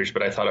my writers,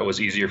 but I thought it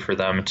was easier for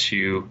them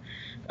to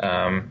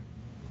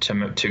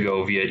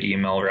go via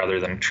email rather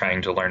than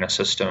trying to learn a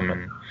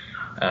system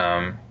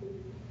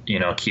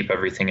and keep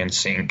everything in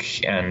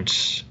sync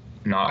and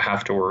not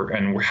have to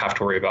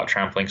worry about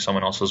trampling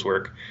someone else's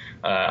work.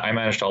 I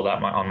managed all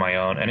that on my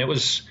own, and it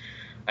was.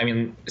 I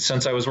mean,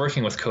 since I was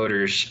working with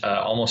coders,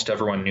 almost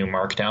everyone knew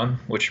Markdown,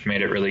 which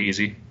made it really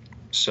easy.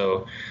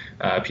 So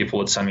people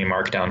would send me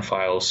markdown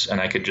files,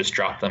 and I could just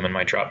drop them in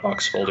my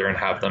Dropbox folder and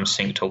have them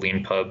sync to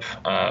Leanpub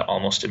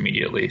almost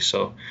immediately.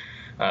 So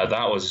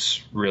that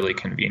was really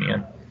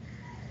convenient.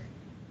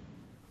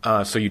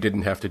 So you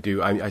didn't have to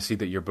do. I see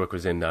that your book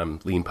was in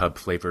Leanpub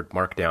flavored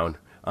Markdown.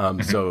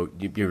 So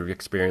your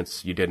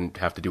experience, you didn't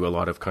have to do a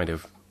lot of kind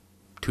of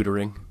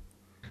tutoring.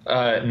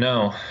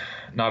 No,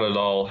 not at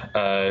all.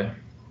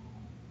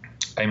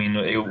 I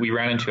mean, we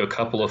ran into a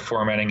couple of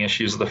formatting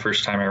issues the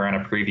first time I ran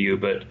a preview,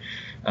 but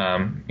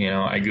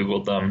I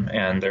Googled them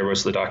and there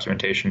was the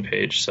documentation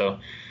page. So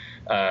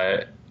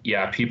there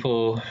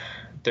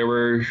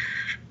were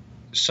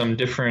some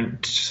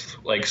different,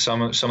 like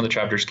some of the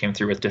chapters came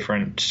through with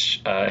different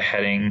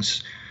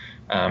headings,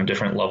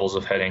 different levels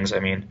of headings,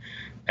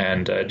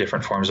 and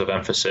different forms of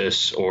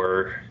emphasis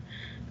or,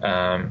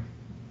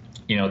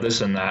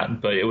 this and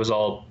that, but it was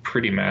all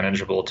pretty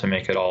manageable to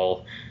make it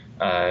all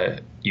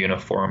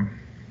uniform.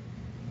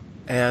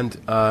 And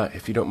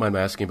if you don't mind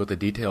me asking about the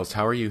details,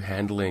 how are you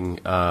handling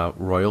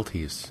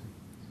royalties?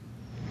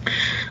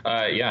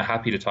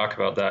 Happy to talk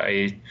about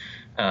that.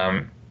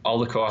 All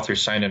the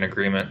co-authors signed an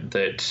agreement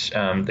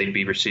that they'd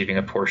be receiving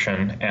a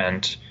portion,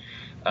 and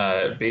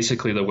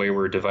basically the way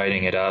we're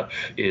dividing it up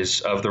is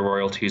of the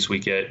royalties we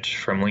get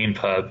from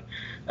Leanpub,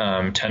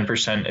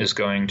 10% is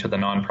going to the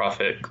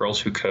nonprofit Girls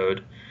Who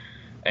Code,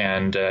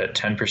 and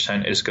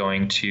 10% is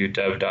going to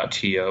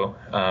dev.to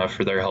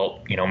for their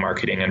help,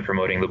 marketing and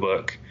promoting the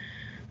book.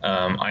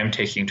 I'm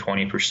taking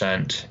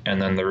 20%,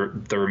 and then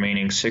the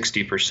remaining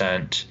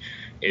 60%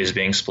 is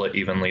being split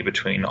evenly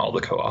between all the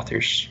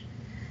co-authors.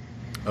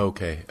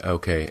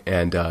 Okay.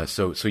 And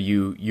so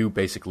you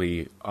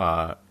basically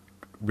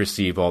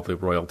receive all the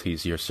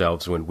royalties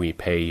yourselves when we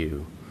pay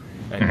you,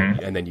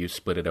 and then you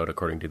split it out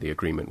according to the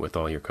agreement with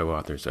all your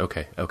co-authors.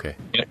 Okay.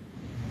 Yeah.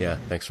 Yeah,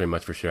 thanks very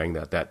much for sharing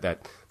that.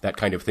 That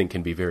kind of thing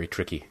can be very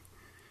tricky.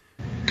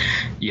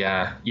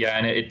 Yeah,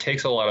 and it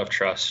takes a lot of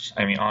trust.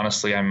 I mean,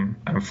 honestly, I'm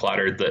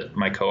flattered that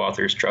my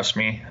co-authors trust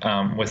me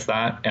with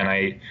that, and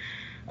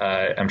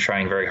I'm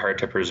trying very hard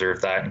to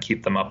preserve that and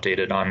keep them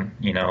updated on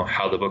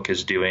how the book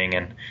is doing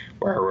and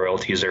where our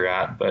royalties are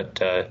at.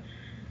 But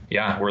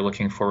we're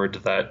looking forward to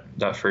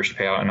that first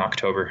payout in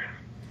October.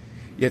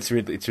 Yeah, it's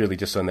really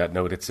just on that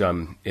note. It's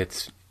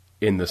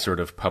in the sort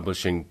of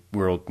publishing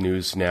world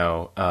news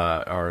now.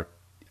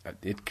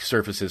 It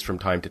surfaces from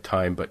time to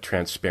time, but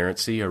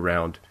transparency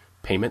around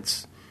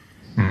payments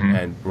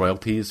and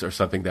royalties are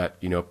something that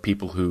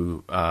people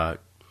who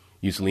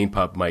use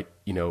Leanpub might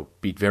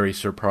be very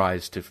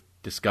surprised to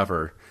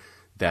discover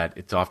that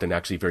it's often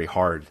actually very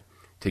hard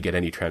to get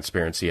any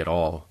transparency at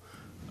all.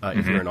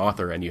 If you're an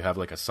author and you have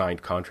like a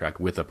signed contract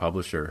with a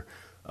publisher,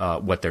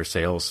 what your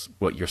sales,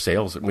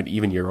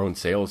 even your own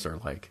sales are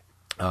like,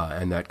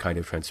 and that kind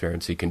of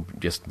transparency can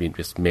just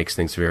makes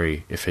things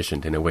very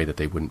efficient in a way that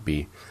they wouldn't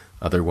be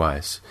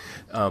otherwise.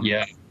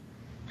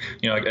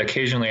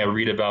 Occasionally I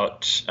read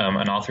about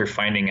an author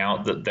finding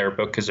out that their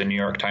book is a New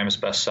York Times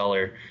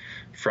bestseller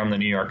from the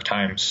New York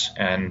Times,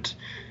 and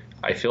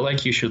I feel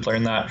like you should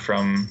learn that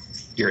from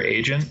your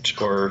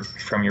agent or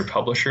from your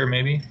publisher,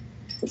 maybe.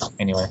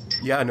 Anyway.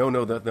 Yeah,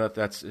 no,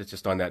 that's it's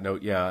just on that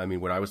note. Yeah, I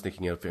mean, what I was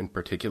thinking of in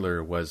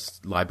particular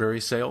was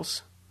library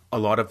sales. A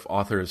lot of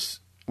authors,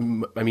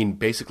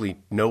 basically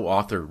no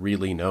author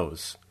really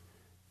knows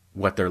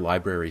what their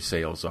library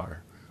sales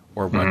are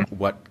or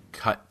what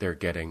cut they're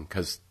getting,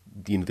 because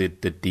the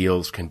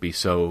deals can be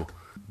so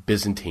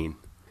Byzantine,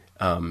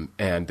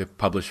 and the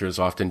publishers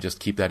often just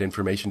keep that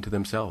information to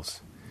themselves.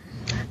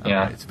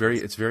 Yeah, it's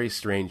very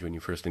strange when you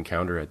first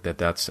encounter it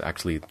that's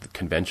actually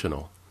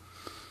conventional.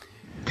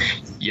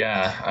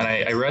 Yeah, and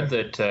I read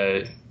that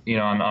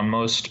on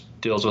most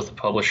deals with the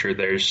publisher,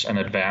 there's an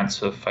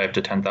advance of $5,000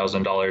 to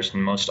 $10,000,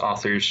 and most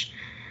authors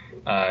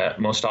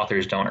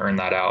don't earn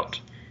that out.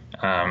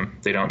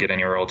 They don't get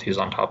any royalties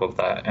on top of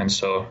that, and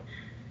so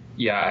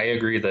I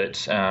agree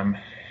that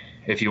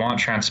if you want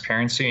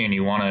transparency and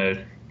you want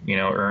to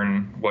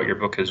earn what your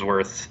book is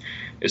worth,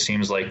 it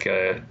seems like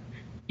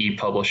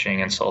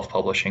e-publishing and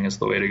self-publishing is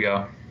the way to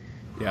go.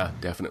 Yeah,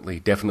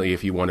 definitely.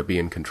 If you want to be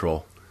in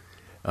control,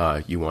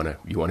 you want to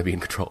be in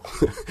control.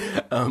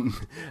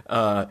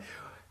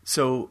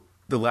 So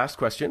the last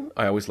question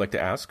I always like to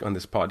ask on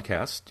this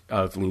podcast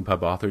of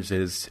Leanpub authors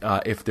is,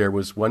 if there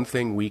was one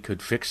thing we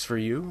could fix for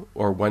you,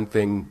 or one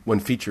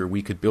feature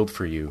we could build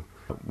for you,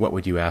 what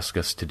would you ask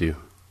us to do?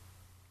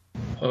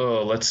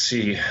 Oh, let's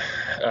see.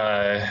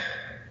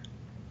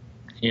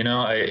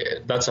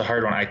 That's a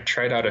hard one. I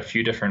tried out a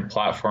few different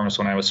platforms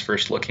when I was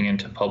first looking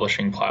into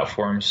publishing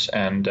platforms,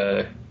 and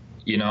I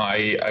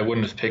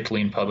wouldn't have picked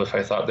Leanpub if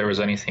I thought there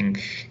was anything,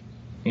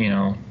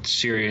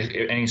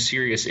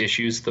 serious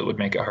issues that would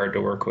make it hard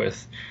to work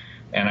with.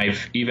 And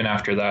even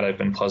after that, I've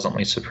been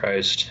pleasantly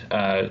surprised.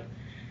 And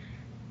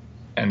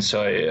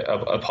so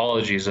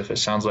apologies if it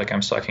sounds like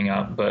I'm sucking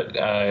up, but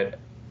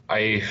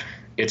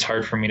it's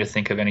hard for me to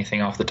think of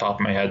anything off the top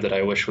of my head that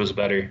I wish was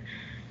better.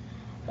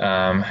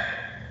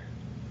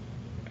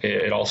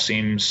 It all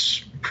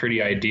seems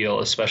pretty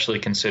ideal, especially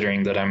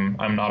considering that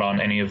I'm not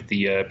on any of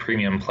the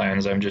premium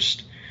plans. I'm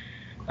just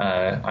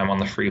I'm on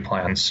the free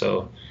plan.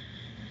 So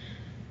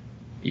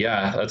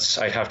yeah,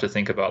 I'd have to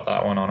think about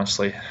that one,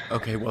 honestly.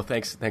 Okay, well,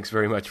 thanks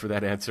very much for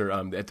that answer.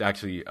 It's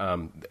actually,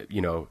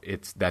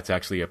 that's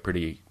actually a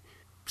pretty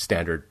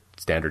standard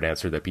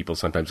answer that people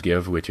sometimes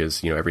give, which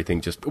is,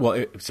 everything just,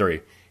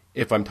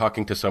 if I'm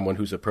talking to someone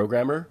who's a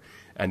programmer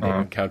and they've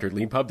encountered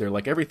LeanPub, they're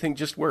like, everything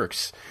just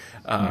works.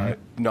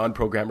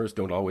 Non-programmers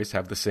don't always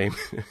have the same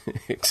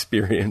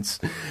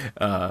experience.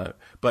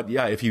 But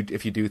yeah, if you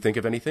do think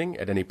of anything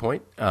at any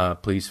point,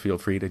 please feel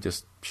free to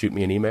just shoot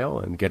me an email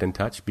and get in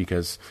touch,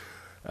 because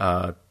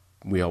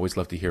we always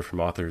love to hear from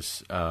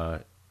authors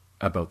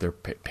about their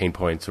pain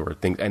points or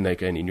things. And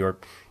again,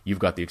 you've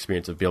got the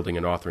experience of building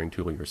an authoring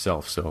tool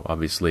yourself, so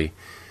obviously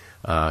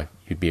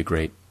you'd be a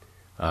great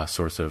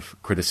source of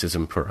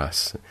criticism for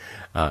us,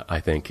 I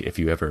think, if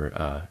you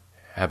ever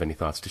have any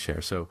thoughts to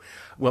share. So,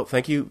 well,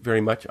 thank you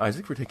very much,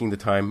 Isaac, for taking the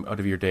time out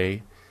of your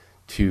day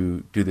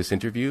to do this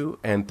interview,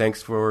 and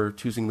thanks for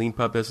choosing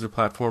LeanPub as a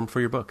platform for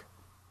your book.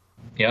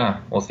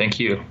 Yeah, well, thank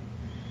you.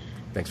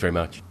 Thanks very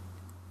much.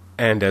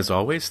 And as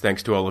always,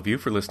 thanks to all of you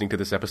for listening to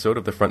this episode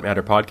of the Front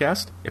Matter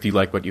Podcast. If you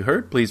like what you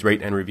heard, please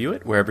rate and review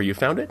it wherever you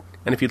found it.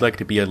 And if you'd like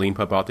to be a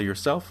LeanPub author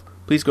yourself,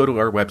 please go to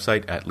our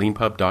website at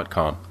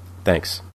leanpub.com. Thanks.